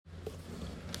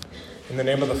In the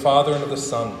name of the Father, and of the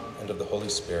Son, and of the Holy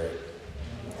Spirit.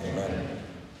 Amen.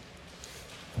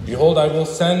 Behold, I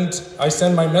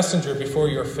send my messenger before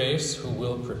your face, who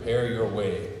will prepare your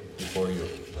way before you.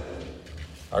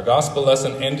 Our gospel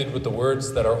lesson ended with the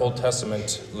words that our Old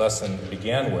Testament lesson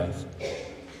began with.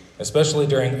 Especially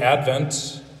during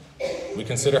Advent, we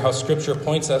consider how Scripture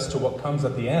points us to what comes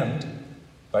at the end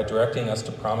by directing us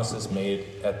to promises made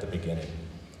at the beginning.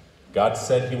 God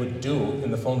said he would do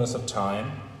in the fullness of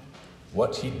time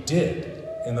what he did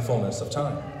in the fullness of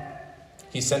time.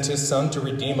 He sent his Son to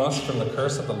redeem us from the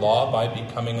curse of the law by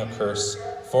becoming a curse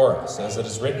for us. As it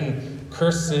is written,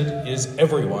 "Cursed is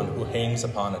everyone who hangs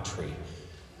upon a tree."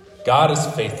 God is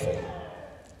faithful.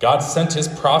 God sent his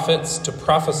prophets to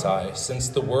prophesy since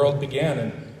the world began,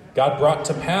 and God brought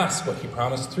to pass what he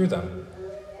promised through them.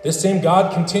 This same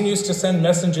God continues to send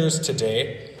messengers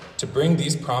today to bring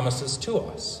these promises to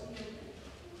us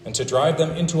and to drive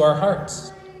them into our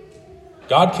hearts.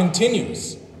 God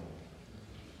continues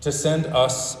to send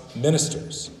us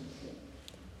ministers.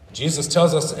 Jesus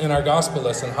tells us in our gospel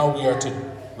lesson how we are to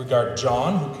regard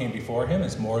John, who came before him,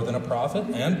 as more than a prophet,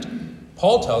 and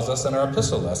Paul tells us in our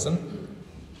epistle lesson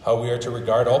how we are to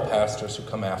regard all pastors who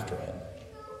come after him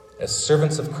as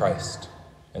servants of Christ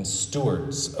and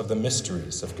stewards of the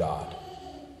mysteries of God.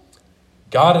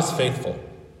 God is faithful.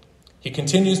 He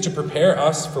continues to prepare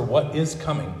us for what is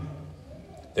coming.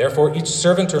 Therefore, each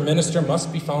servant or minister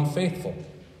must be found faithful.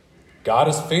 God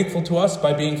is faithful to us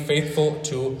by being faithful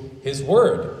to his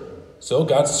word. So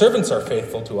God's servants are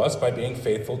faithful to us by being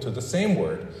faithful to the same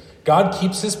word. God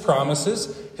keeps his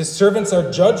promises. His servants are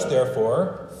judged,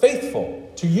 therefore, faithful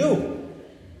to you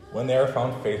when they are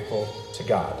found faithful to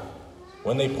God.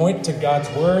 When they point to God's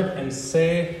word and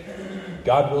say,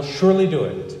 God will surely do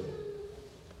it.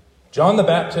 John the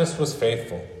Baptist was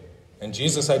faithful, and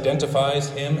Jesus identifies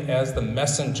him as the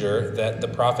messenger that the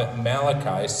prophet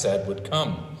Malachi said would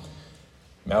come.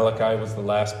 Malachi was the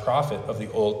last prophet of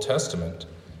the Old Testament.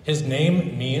 His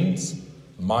name means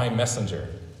my messenger.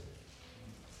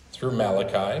 Through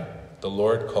Malachi, the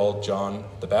Lord called John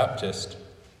the Baptist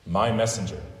my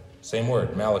messenger. Same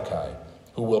word, Malachi,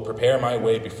 who will prepare my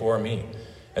way before me.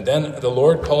 And then the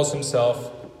Lord calls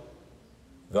himself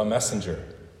the messenger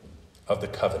of the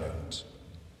covenant.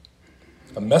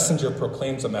 A messenger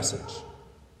proclaims a message.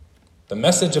 The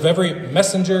message of every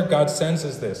messenger God sends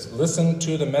is this: listen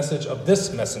to the message of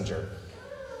this messenger,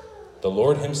 the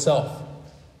Lord himself,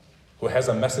 who has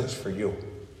a message for you.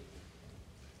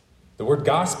 The word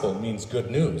gospel means good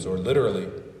news, or literally,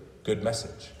 good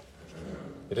message.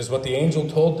 It is what the angel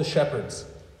told the shepherds,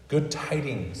 good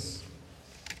tidings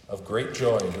of great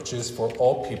joy, which is for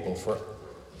all people. For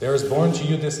there is born to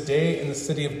you this day in the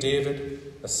city of David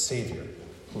a Savior,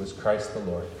 who is Christ the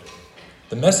Lord.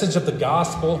 The message of the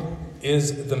gospel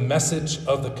is the message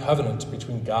of the covenant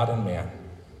between God and man.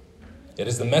 It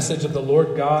is the message of the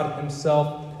Lord God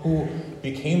himself, who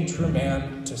became true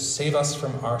man to save us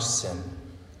from our sin.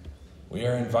 We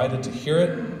are invited to hear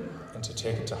it and to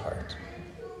take it to heart.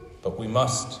 But we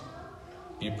must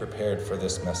be prepared for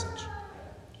this message.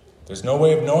 There's no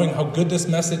way of knowing how good this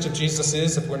message of Jesus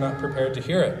is if we're not prepared to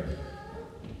hear it.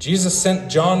 Jesus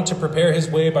sent John to prepare his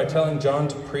way by telling John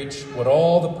to preach what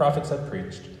all the prophets had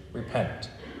preached: repent,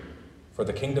 for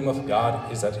the kingdom of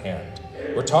God is at hand.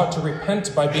 We're taught to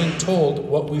repent by being told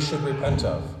what we should repent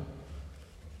of.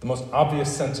 The most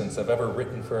obvious sentence I've ever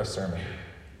written for a sermon.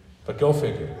 But go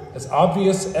figure. As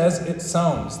obvious as it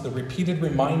sounds, the repeated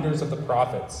reminders of the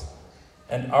prophets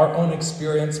and our own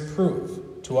experience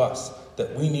prove to us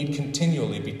that we need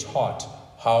continually be taught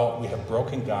how we have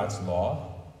broken God's law,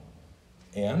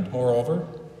 and, moreover,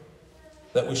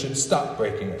 that we should stop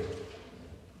breaking it.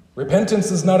 Repentance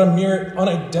is not a mere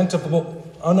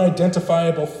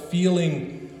unidentifiable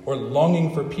feeling or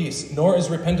longing for peace, nor is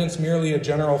repentance merely a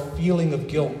general feeling of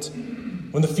guilt.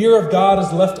 When the fear of God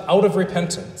is left out of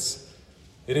repentance,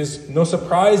 it is no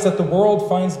surprise that the world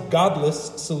finds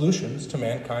godless solutions to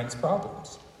mankind's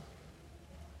problems.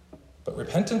 But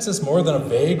repentance is more than a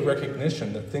vague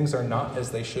recognition that things are not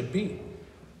as they should be.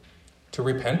 To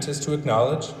repent is to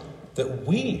acknowledge that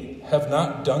we have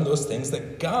not done those things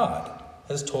that God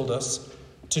has told us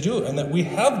to do, and that we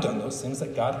have done those things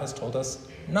that God has told us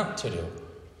not to do.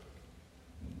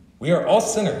 We are all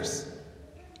sinners.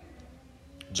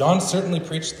 John certainly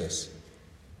preached this.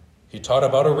 He taught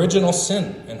about original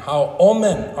sin and how all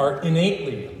men are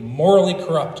innately morally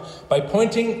corrupt. By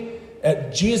pointing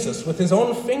at Jesus with his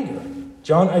own finger,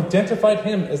 John identified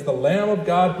him as the Lamb of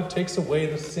God who takes away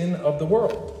the sin of the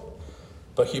world.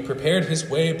 But he prepared his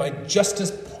way by just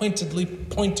as pointedly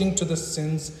pointing to the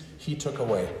sins he took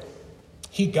away.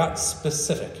 He got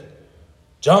specific.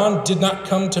 John did not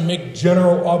come to make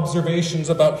general observations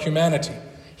about humanity.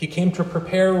 He came to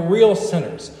prepare real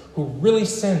sinners who really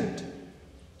sinned.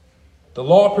 The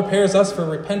law prepares us for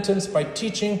repentance by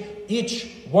teaching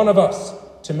each one of us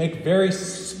to make very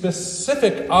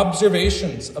specific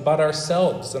observations about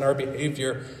ourselves and our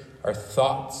behavior, our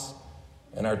thoughts,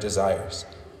 and our desires.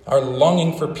 Our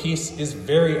longing for peace is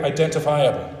very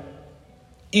identifiable.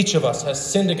 Each of us has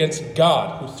sinned against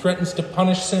God, who threatens to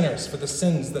punish sinners for the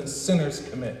sins that sinners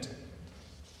commit.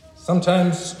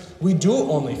 Sometimes we do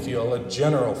only feel a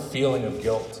general feeling of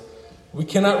guilt. We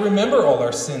cannot remember all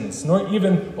our sins, nor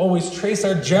even always trace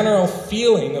our general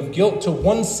feeling of guilt to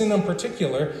one sin in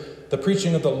particular. The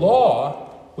preaching of the law,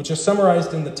 which is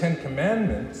summarized in the Ten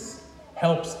Commandments,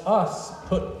 helps us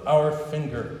put our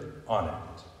finger on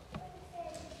it.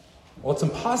 Well, it's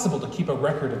impossible to keep a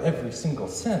record of every single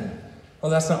sin. Well,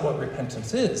 that's not what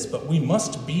repentance is, but we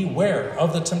must beware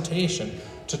of the temptation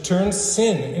to turn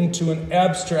sin into an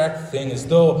abstract thing, as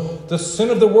though the sin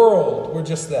of the world were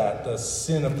just that, the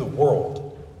sin of the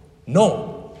world.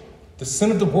 No, the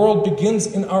sin of the world begins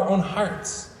in our own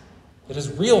hearts. It is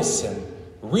real sin,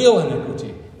 real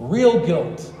iniquity, real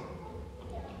guilt.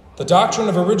 The doctrine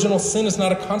of original sin is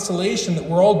not a consolation that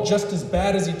we're all just as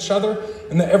bad as each other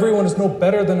and that everyone is no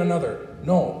better than another.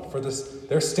 No, for this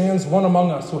there stands one among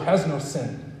us who has no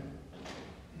sin,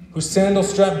 whose sandal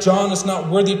strap John is not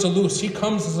worthy to loose. He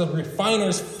comes as a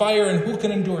refiner's fire, and who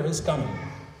can endure his coming?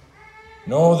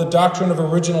 No, the doctrine of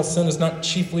original sin is not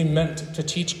chiefly meant to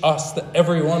teach us that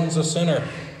everyone's a sinner.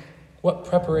 What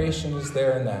preparation is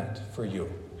there in that for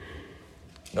you?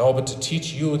 No, but to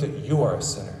teach you that you are a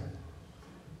sinner.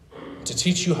 To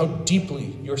teach you how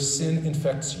deeply your sin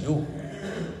infects you.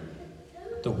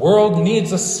 The world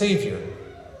needs a Savior.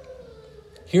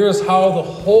 Here is how the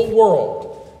whole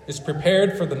world is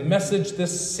prepared for the message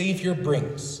this Savior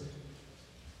brings.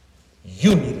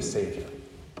 You need a Savior.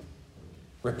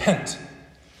 Repent.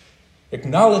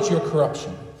 Acknowledge your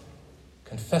corruption.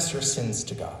 Confess your sins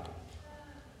to God.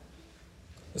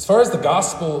 As far as the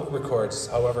gospel records,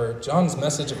 however, John's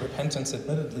message of repentance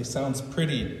admittedly sounds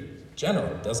pretty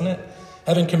general, doesn't it?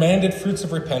 Having commanded fruits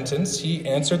of repentance, he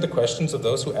answered the questions of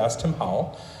those who asked him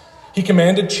how. He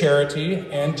commanded charity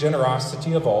and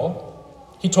generosity of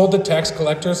all. He told the tax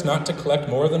collectors not to collect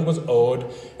more than was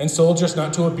owed, and soldiers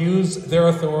not to abuse their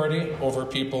authority over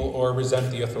people or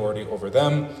resent the authority over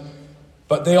them.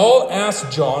 But they all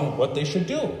asked John what they should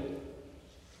do.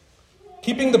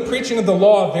 Keeping the preaching of the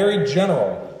law very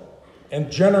general, and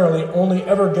generally only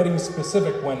ever getting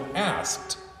specific when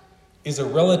asked, is a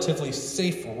relatively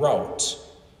safe route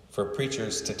for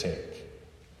preachers to take.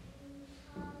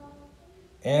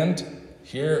 And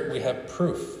here we have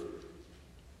proof,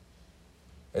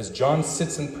 as John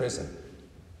sits in prison,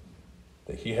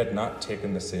 that he had not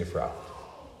taken the safe route.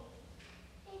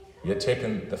 He had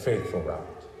taken the faithful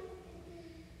route.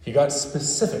 He got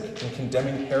specific in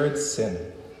condemning Herod's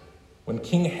sin, when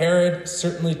King Herod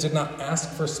certainly did not ask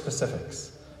for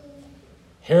specifics.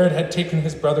 Herod had taken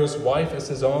his brother's wife as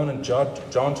his own, and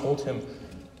John told him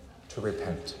to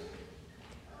repent.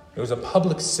 It was a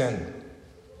public sin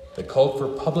that called for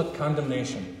public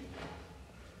condemnation.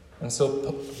 And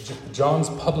so John's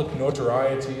public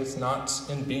notoriety is not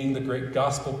in being the great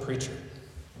gospel preacher,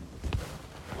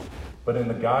 but in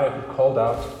the guy who called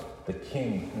out the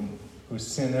king, whose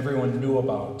sin everyone knew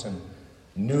about and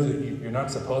knew that you're not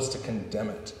supposed to condemn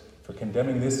it, for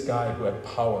condemning this guy who had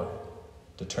power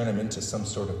to turn him into some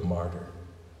sort of martyr.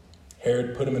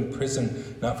 Herod put him in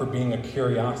prison not for being a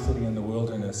curiosity in the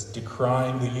wilderness,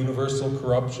 decrying the universal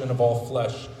corruption of all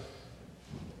flesh,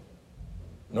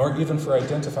 nor even for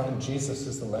identifying Jesus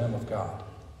as the Lamb of God.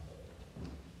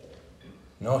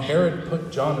 No, Herod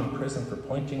put John in prison for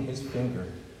pointing his finger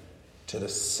to the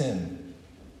sin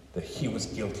that he was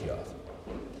guilty of.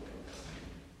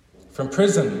 From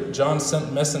prison, John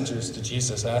sent messengers to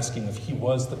Jesus asking if he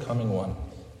was the coming one,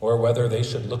 or whether they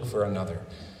should look for another.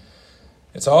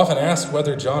 It's often asked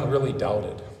whether John really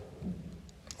doubted,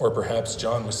 or perhaps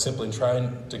John was simply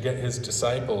trying to get his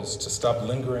disciples to stop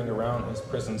lingering around his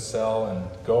prison cell and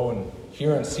go and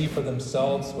hear and see for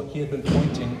themselves what he had been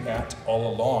pointing at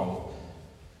all along.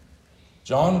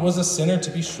 John was a sinner,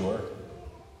 to be sure.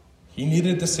 He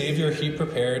needed the Savior he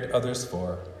prepared others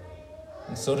for,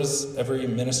 and so does every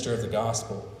minister of the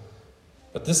gospel.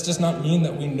 But this does not mean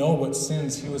that we know what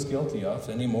sins he was guilty of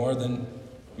any more than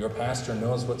your pastor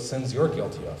knows what sins you're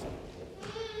guilty of.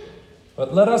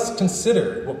 But let us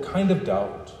consider what kind of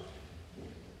doubt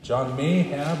John may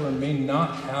have or may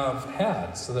not have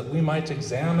had, so that we might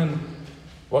examine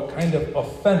what kind of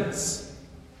offense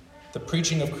the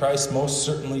preaching of Christ most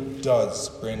certainly does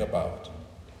bring about.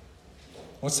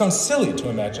 Well, it sounds silly to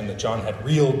imagine that John had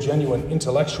real, genuine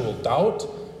intellectual doubt.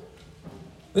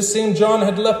 This same John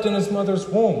had leapt in his mother's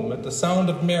womb at the sound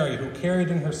of Mary, who carried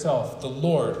in herself the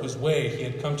Lord, whose way he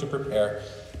had come to prepare.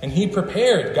 And he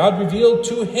prepared. God revealed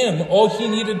to him all he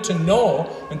needed to know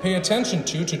and pay attention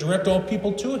to direct all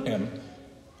people to him.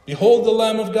 Behold the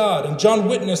Lamb of God. And John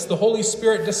witnessed the Holy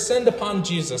Spirit descend upon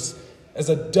Jesus as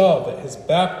a dove at his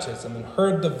baptism, and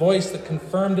heard the voice that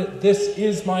confirmed it, "This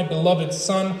is my beloved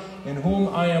Son, in whom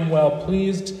I am well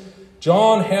pleased."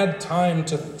 John had time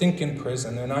to think in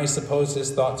prison, and I suppose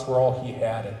his thoughts were all he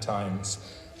had at times.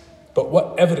 But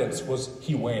what evidence was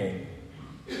he weighing?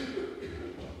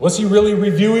 Was he really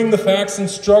reviewing the facts and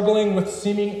struggling with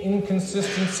seeming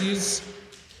inconsistencies?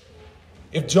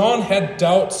 If John had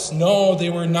doubts, no, they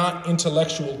were not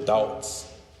intellectual doubts.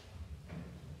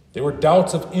 They were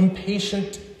doubts of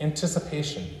impatient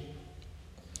anticipation.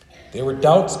 They were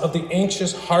doubts of the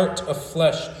anxious heart of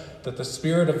flesh that the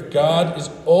Spirit of God is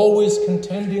always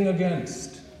contending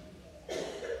against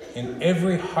in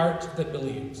every heart that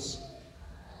believes.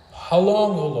 How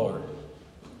long, O Lord,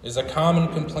 is a common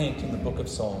complaint in the book of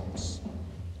Psalms.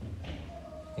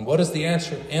 And what is the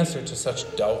answer to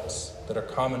such doubts that are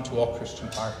common to all Christian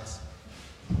hearts?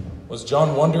 Was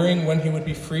John wondering when he would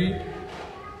be freed?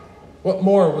 What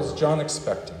more was John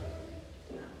expecting?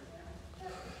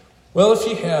 Well, if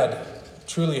he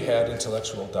truly had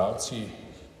intellectual doubts,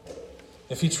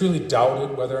 if he truly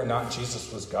doubted whether or not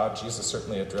Jesus was God, Jesus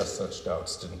certainly addressed such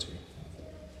doubts, didn't he?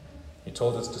 He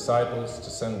told his disciples to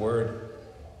send word,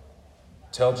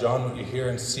 "Tell John what you hear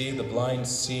and see. The blind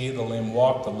see, the lame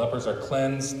walk, the lepers are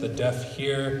cleansed, the deaf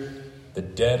hear, the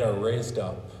dead are raised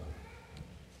up."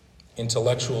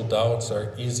 Intellectual doubts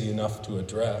are easy enough to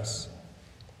address.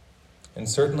 And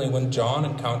certainly when John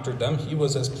encountered them, he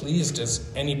was as pleased as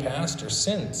any pastor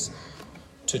since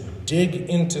to dig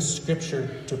into Scripture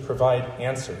to provide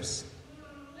answers.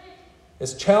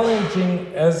 As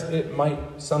challenging as it might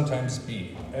sometimes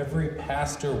be, every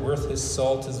pastor worth his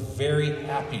salt is very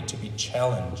happy to be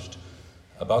challenged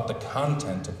about the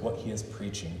content of what he is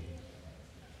preaching.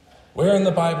 Where in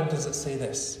the Bible does it say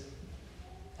this?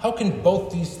 How can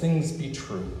both these things be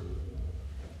true?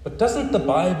 But doesn't the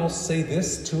Bible say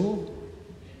this too?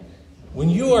 When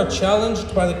you are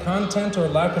challenged by the content or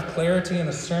lack of clarity in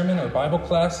a sermon or Bible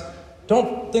class,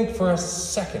 don't think for a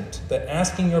second that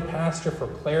asking your pastor for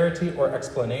clarity or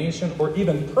explanation or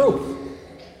even proof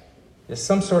is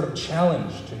some sort of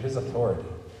challenge to his authority.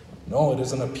 No, it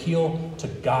is an appeal to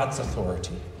God's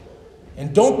authority.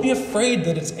 And don't be afraid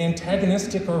that it's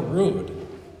antagonistic or rude.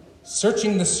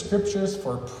 Searching the Scriptures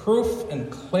for proof and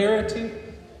clarity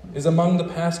is among the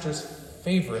pastor's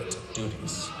favorite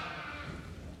duties.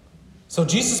 So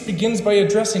Jesus begins by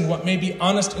addressing what may be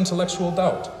honest intellectual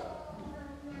doubt.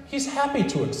 He's happy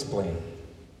to explain.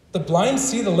 The blind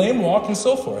see, the lame walk, and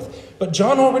so forth. But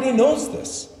John already knows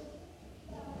this.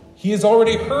 He has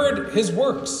already heard his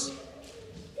works.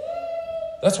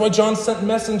 That's why John sent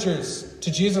messengers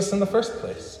to Jesus in the first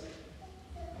place.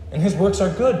 And his works are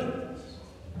good.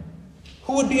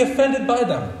 Who would be offended by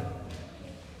them?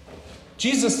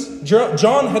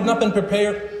 John had not been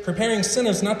preparing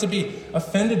sinners not to be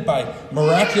offended by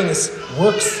miraculous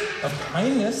works of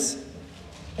kindness,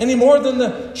 any more than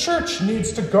the church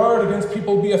needs to guard against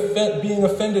people being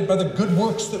offended by the good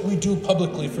works that we do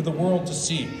publicly for the world to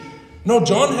see. No,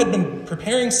 John had been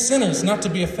preparing sinners not to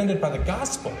be offended by the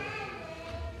gospel.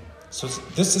 So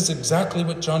this is exactly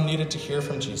what John needed to hear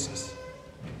from Jesus.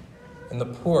 And the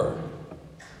poor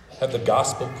have the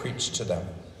gospel preached to them.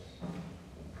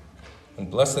 And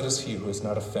blessed is he who is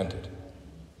not offended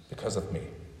because of me.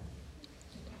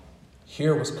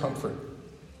 Here was comfort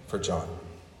for John.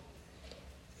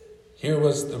 Here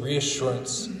was the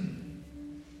reassurance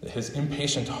that his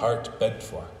impatient heart begged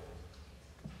for.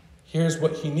 Here's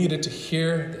what he needed to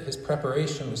hear, that his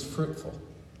preparation was fruitful.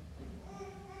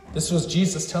 This was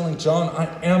Jesus telling John,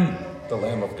 "I am the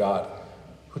Lamb of God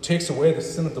who takes away the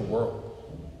sin of the world.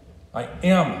 I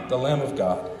am the Lamb of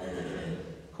God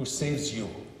who saves you.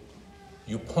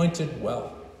 You pointed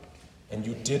well, and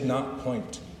you did not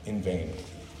point in vain."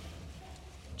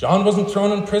 John wasn't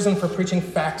thrown in prison for preaching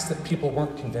facts that people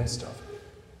weren't convinced of.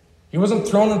 He wasn't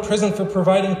thrown in prison for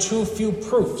providing too few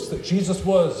proofs that Jesus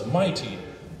was mighty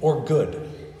or good.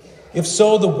 If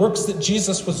so, the works that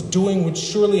Jesus was doing would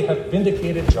surely have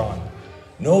vindicated John.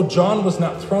 No, John was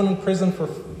not thrown in prison for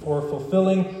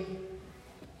fulfilling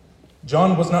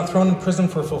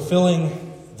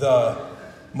the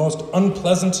most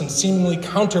unpleasant and seemingly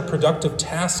counterproductive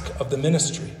task of the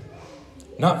ministry,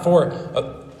 not for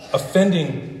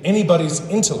offending anybody's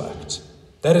intellect,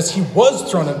 That is, he was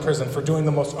thrown in prison for doing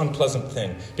the most unpleasant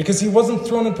thing, because he wasn't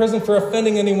thrown in prison for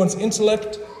offending anyone's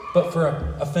intellect, but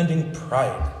for offending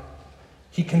pride.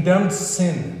 He condemned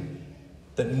sin,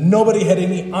 that nobody had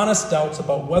any honest doubts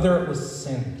about whether it was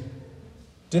sin.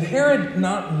 Did Herod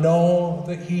not know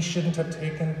that he shouldn't have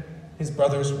taken his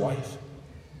brother's wife?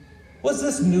 Was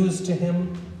this news to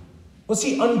him? Was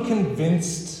he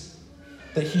unconvinced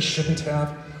that he shouldn't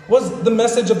have? Was the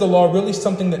message of the law really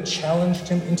something that challenged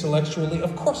him intellectually?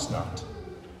 Of course not.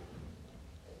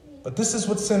 But this is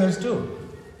what sinners do.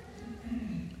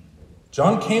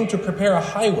 John came to prepare a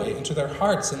highway into their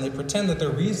hearts, and they pretend that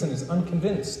their reason is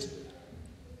unconvinced.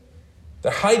 They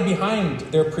hide behind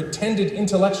their pretended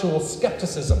intellectual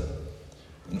skepticism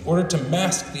in order to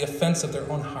mask the offense of their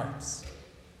own hearts.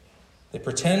 They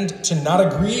pretend to not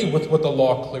agree with what the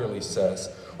law clearly says,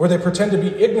 or they pretend to be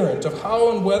ignorant of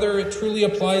how and whether it truly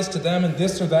applies to them in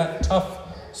this or that tough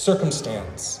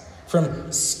circumstance.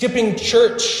 From skipping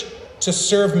church to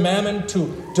serve mammon,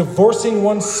 to divorcing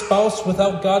one's spouse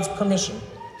without God's permission.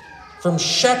 From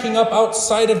shacking up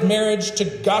outside of marriage to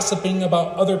gossiping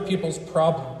about other people's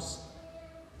problems.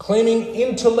 Claiming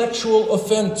intellectual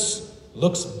offense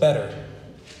looks better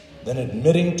than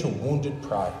admitting to wounded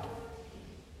pride.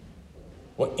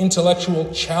 What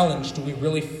intellectual challenge do we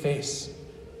really face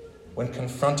when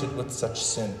confronted with such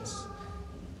sins?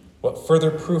 What further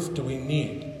proof do we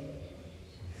need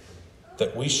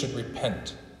that we should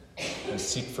repent and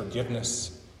seek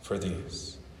forgiveness for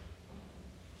these?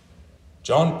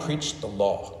 John preached the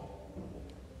law.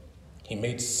 He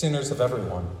made sinners of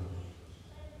everyone.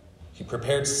 He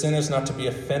prepared sinners not to be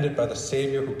offended by the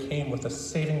Savior who came with a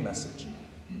saving message.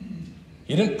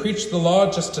 He didn't preach the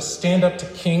law just to stand up to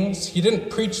kings. He didn't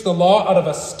preach the law out of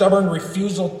a stubborn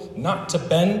refusal not to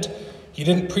bend. He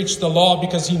didn't preach the law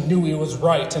because he knew he was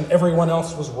right and everyone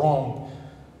else was wrong.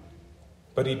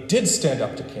 But he did stand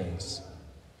up to kings.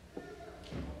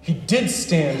 He did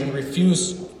stand and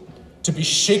refuse to be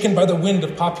shaken by the wind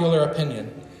of popular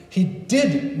opinion. He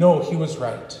did know he was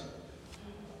right.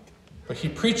 But he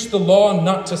preached the law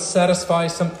not to satisfy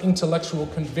some intellectual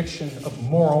conviction of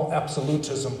moral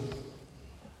absolutism.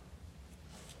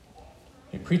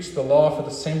 He preached the law for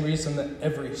the same reason that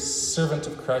every servant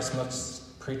of Christ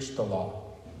must preach the law.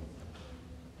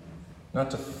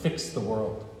 Not to fix the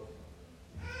world,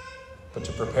 but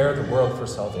to prepare the world for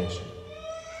salvation.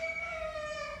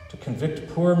 To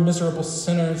convict poor, miserable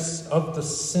sinners of the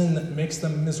sin that makes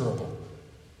them miserable,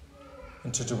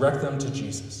 and to direct them to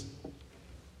Jesus.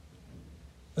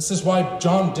 This is why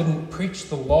John didn't preach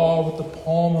the law with the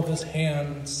palm of his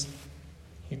hands.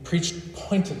 He preached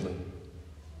pointedly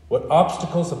what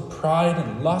obstacles of pride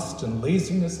and lust and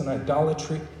laziness and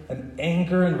idolatry and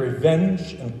anger and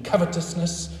revenge and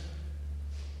covetousness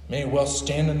may well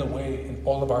stand in the way in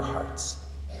all of our hearts,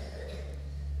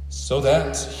 so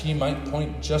that he might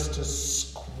point just as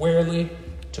squarely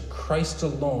to Christ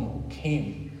alone who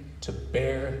came to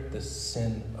bear the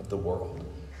sin of the world.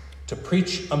 To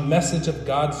preach a message of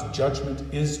God's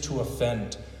judgment is to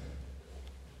offend.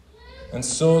 And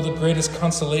so the greatest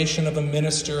consolation of a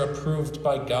minister approved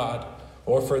by God,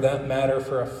 or for that matter,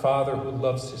 for a father who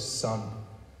loves his son,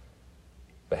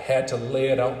 but had to lay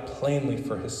it out plainly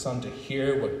for his son to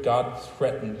hear what God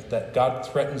threatened, that God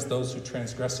threatens those who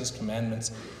transgress his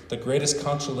commandments. The greatest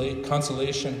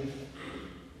consolation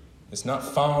is not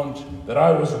found that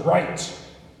I was right.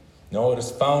 No, it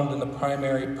is found in the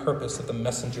primary purpose of the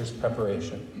messenger's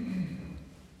preparation.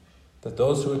 That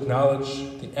those who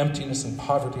acknowledge the emptiness and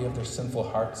poverty of their sinful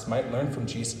hearts might learn from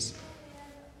Jesus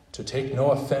to take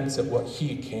no offense at what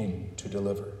he came to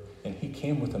deliver. And he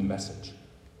came with a message.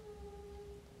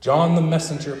 John the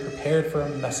messenger prepared for a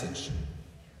message.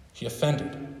 He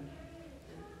offended.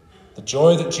 The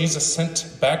joy that Jesus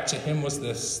sent back to him was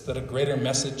this, that a greater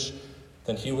message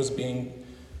than his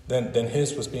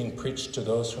was being preached to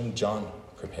those whom John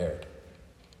prepared.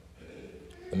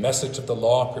 The message of the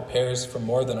law prepares for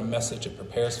more than a message. It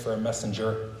prepares for a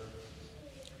messenger.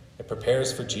 It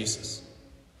prepares for Jesus.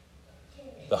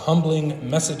 The humbling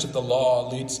message of the law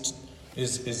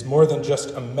is more than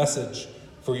just a message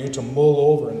for you to mull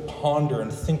over and ponder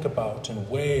and think about and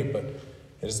weigh, but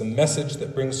it is a message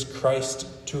that brings Christ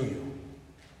to you,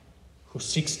 who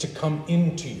seeks to come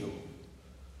into you,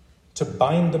 to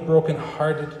bind the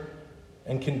brokenhearted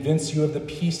and convince you of the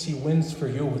peace he wins for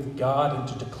you with God, and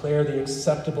to declare the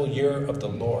acceptable year of the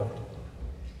Lord.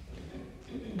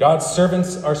 God's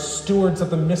servants are stewards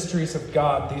of the mysteries of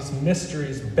God. These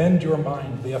mysteries bend your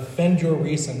mind. They offend your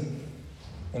reason.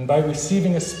 And by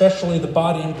receiving especially the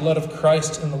body and blood of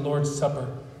Christ in the Lord's Supper,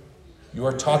 you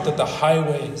are taught that the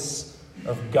highways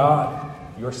of God,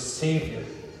 your Savior,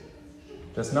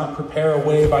 does not prepare a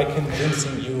way by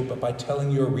convincing you, but by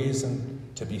telling your reason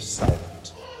to be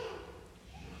silent.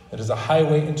 It is a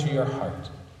highway into your heart.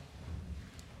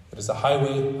 It is a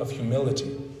highway of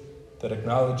humility that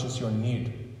acknowledges your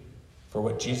need for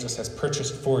what Jesus has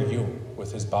purchased for you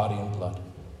with his body and blood,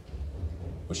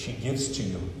 which he gives to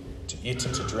you to eat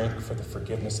and to drink for the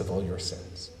forgiveness of all your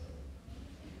sins.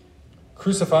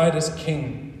 Crucified as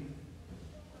King,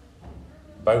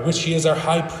 by which he is our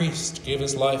high priest, gave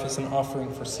his life as an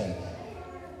offering for sin.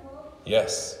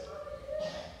 Yes,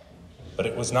 but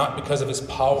it was not because of his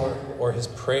power or his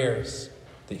prayers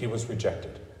that he was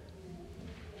rejected.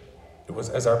 It was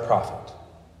as our prophet.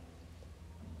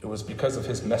 It was because of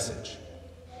his message.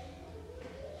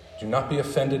 Do not be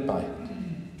offended by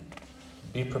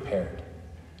it. Be prepared.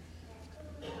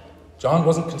 John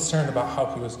wasn't concerned about how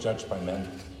he was judged by men.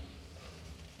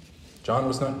 John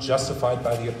was not justified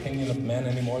by the opinion of men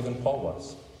any more than Paul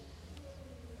was.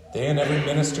 They and every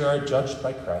minister are judged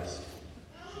by Christ.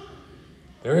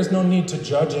 There is no need to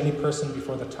judge any person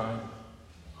before the time,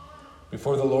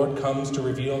 before the Lord comes to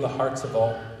reveal the hearts of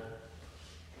all.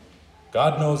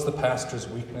 God knows the pastor's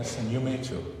weakness, and you may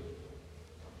too.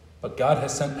 But God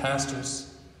has sent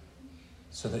pastors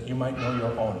so that you might know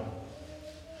your own.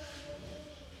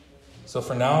 So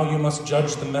for now, you must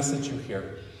judge the message you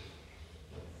hear.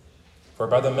 For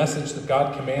by the message that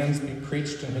God commands be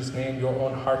preached in his name, your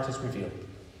own heart is revealed.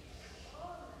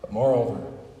 But moreover,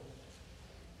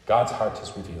 God's heart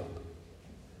is revealed.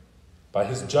 By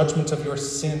his judgment of your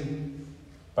sin,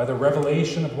 by the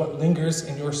revelation of what lingers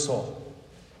in your soul,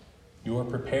 you are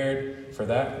prepared for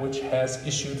that which has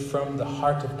issued from the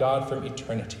heart of God from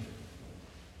eternity.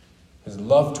 His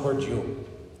love toward you,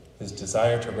 his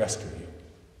desire to rescue you.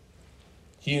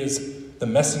 He is the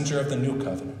messenger of the new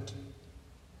covenant,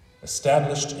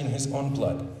 established in his own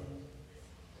blood.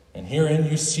 And herein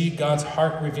you see God's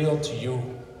heart revealed to you,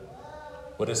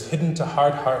 what is hidden to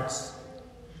hard hearts,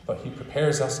 but he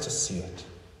prepares us to see it.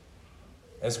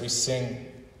 As we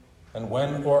sing, and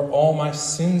when o'er all my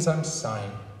sins I'm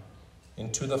sighing,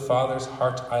 into the Father's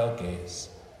heart I'll gaze.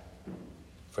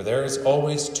 For there is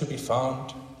always to be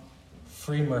found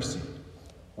free mercy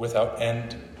without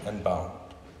end and bound.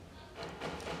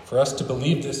 For us to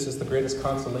believe this is the greatest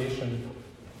consolation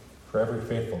for every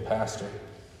faithful pastor.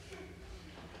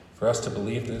 For us to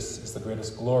believe this is the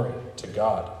greatest glory to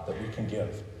God that we can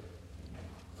give.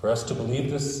 For us to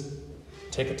believe this,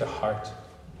 take it to heart,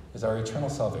 is our eternal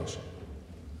salvation.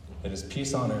 It is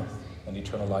peace on earth and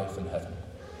eternal life in heaven.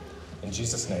 In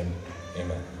Jesus' name,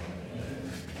 amen.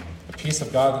 The peace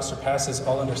of God that surpasses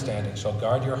all understanding shall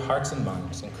guard your hearts and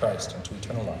minds in Christ unto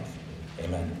eternal life.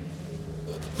 Amen.